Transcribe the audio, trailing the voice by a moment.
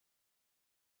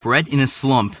Brett in a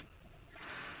slump.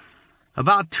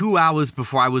 About 2 hours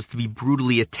before I was to be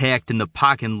brutally attacked in the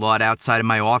parking lot outside of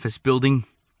my office building,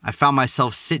 I found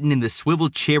myself sitting in the swivel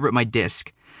chair at my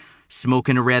desk,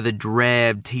 smoking a rather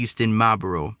drab-tasting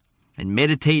Marlboro, and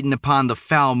meditating upon the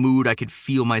foul mood I could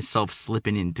feel myself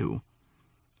slipping into.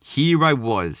 Here I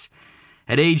was,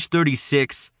 at age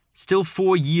 36, still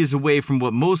 4 years away from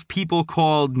what most people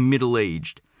called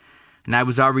middle-aged, and I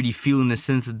was already feeling a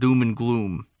sense of doom and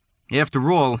gloom.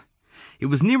 After all, it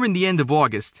was nearing the end of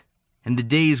August, and the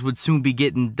days would soon be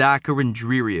getting darker and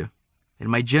drearier, and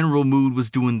my general mood was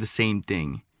doing the same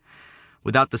thing.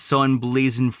 Without the sun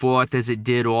blazing forth as it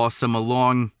did all summer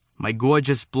long, my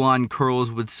gorgeous blonde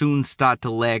curls would soon start to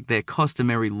lack their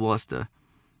customary luster,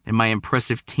 and my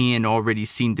impressive tan already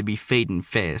seemed to be fading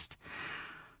fast,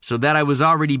 so that I was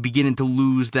already beginning to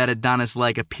lose that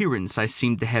Adonis-like appearance I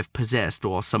seemed to have possessed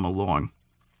all summer long.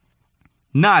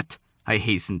 Not, I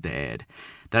hasten to add,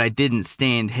 that I didn't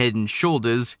stand head and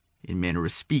shoulders, in manner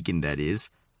of speaking that is,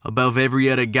 above every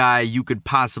other guy you could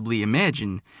possibly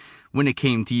imagine when it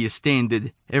came to your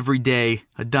standard, everyday,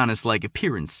 Adonis-like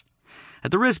appearance. At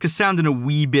the risk of sounding a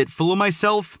wee bit full of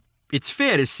myself, it's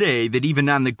fair to say that even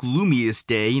on the gloomiest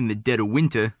day in the dead of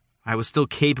winter, I was still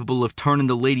capable of turning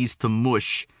the ladies to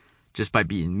mush just by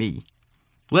being me.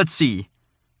 Let's see,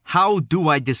 how do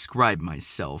I describe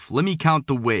myself? Let me count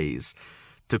the ways.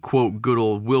 To quote good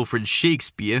old Wilfred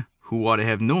Shakespeare, who ought to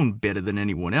have known better than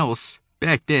anyone else,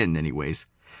 back then anyways.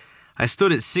 I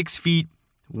stood at 6 feet,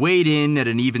 weighed in at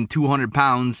an even 200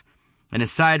 pounds, and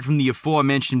aside from the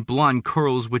aforementioned blonde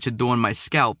curls which adorned my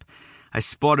scalp, I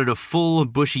sported a full,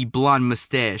 bushy blonde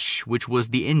mustache, which was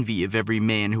the envy of every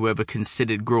man who ever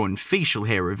considered growing facial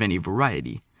hair of any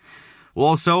variety.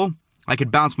 Also, I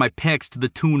could bounce my pecs to the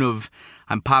tune of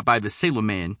I'm Popeye the Sailor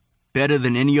Man, better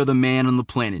than any other man on the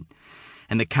planet,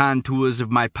 and the contours of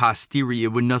my posterior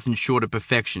were nothing short of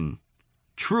perfection.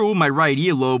 True, my right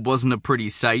earlobe wasn't a pretty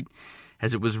sight,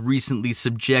 as it was recently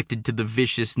subjected to the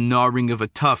vicious gnawing of a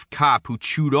tough cop who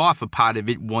chewed off a part of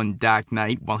it one dark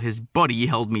night while his buddy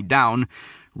held me down,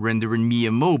 rendering me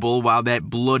immobile while that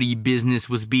bloody business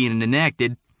was being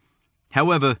enacted.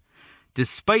 However,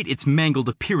 despite its mangled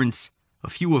appearance, a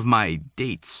few of my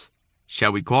dates,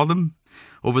 shall we call them,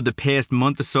 over the past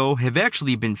month or so have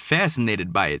actually been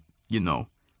fascinated by it. You know,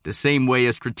 the same way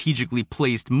a strategically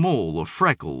placed mole or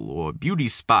freckle or beauty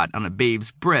spot on a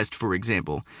babe's breast, for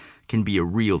example, can be a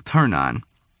real turn-on.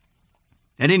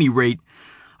 At any rate,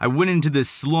 I went into this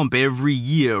slump every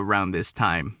year around this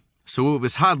time, so it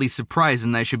was hardly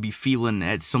surprising I should be feeling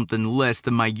at something less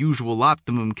than my usual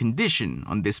optimum condition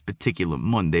on this particular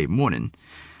Monday morning.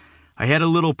 I had a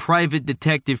little private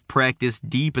detective practice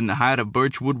deep in the heart of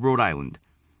Birchwood, Rhode Island.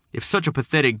 If such a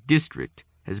pathetic district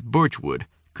as Birchwood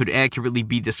could accurately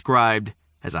be described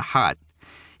as a hot,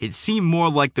 it seemed more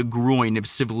like the groin of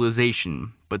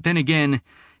civilization, but then again,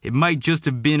 it might just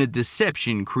have been a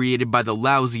deception created by the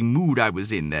lousy mood I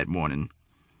was in that morning.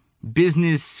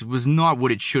 Business was not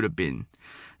what it should have been.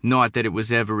 Not that it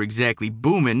was ever exactly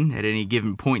booming at any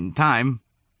given point in time.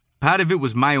 Part of it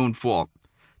was my own fault,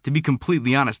 to be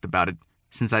completely honest about it,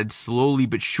 since I'd slowly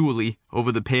but surely,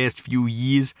 over the past few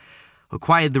years,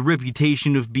 acquired the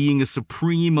reputation of being a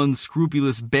supreme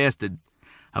unscrupulous bastard,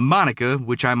 a moniker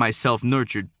which I myself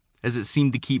nurtured, as it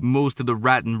seemed to keep most of the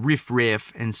rotten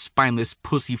riffraff and spineless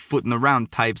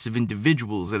pussy-footing-around types of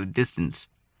individuals at a distance.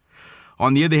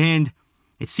 On the other hand,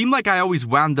 it seemed like I always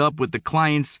wound up with the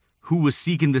clients who were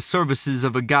seeking the services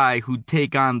of a guy who'd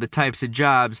take on the types of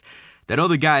jobs that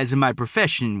other guys in my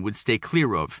profession would stay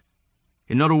clear of.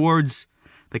 In other words,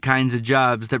 the kinds of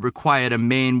jobs that required a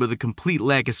man with a complete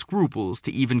lack of scruples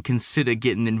to even consider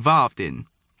getting involved in.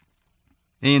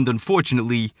 And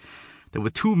unfortunately, there were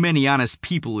too many honest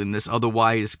people in this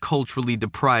otherwise culturally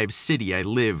deprived city I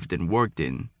lived and worked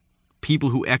in. People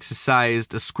who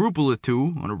exercised a scruple or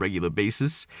two on a regular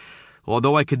basis,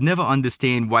 although I could never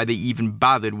understand why they even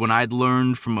bothered when I'd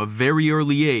learned from a very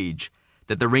early age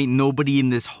that there ain't nobody in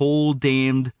this whole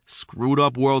damned,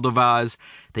 screwed-up world of ours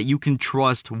that you can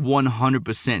trust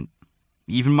 100%.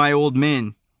 Even my old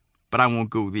man. But I won't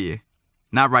go there.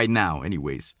 Not right now,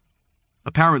 anyways.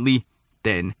 Apparently,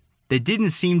 then, there didn't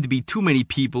seem to be too many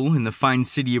people in the fine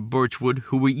city of Birchwood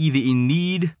who were either in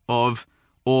need of,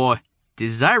 or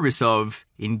desirous of,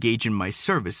 engaging my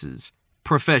services.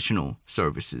 Professional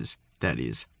services, that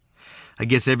is. I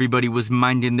guess everybody was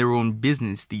minding their own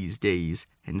business these days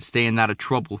and staying out of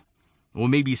trouble, or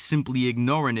maybe simply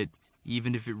ignoring it,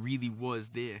 even if it really was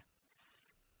there.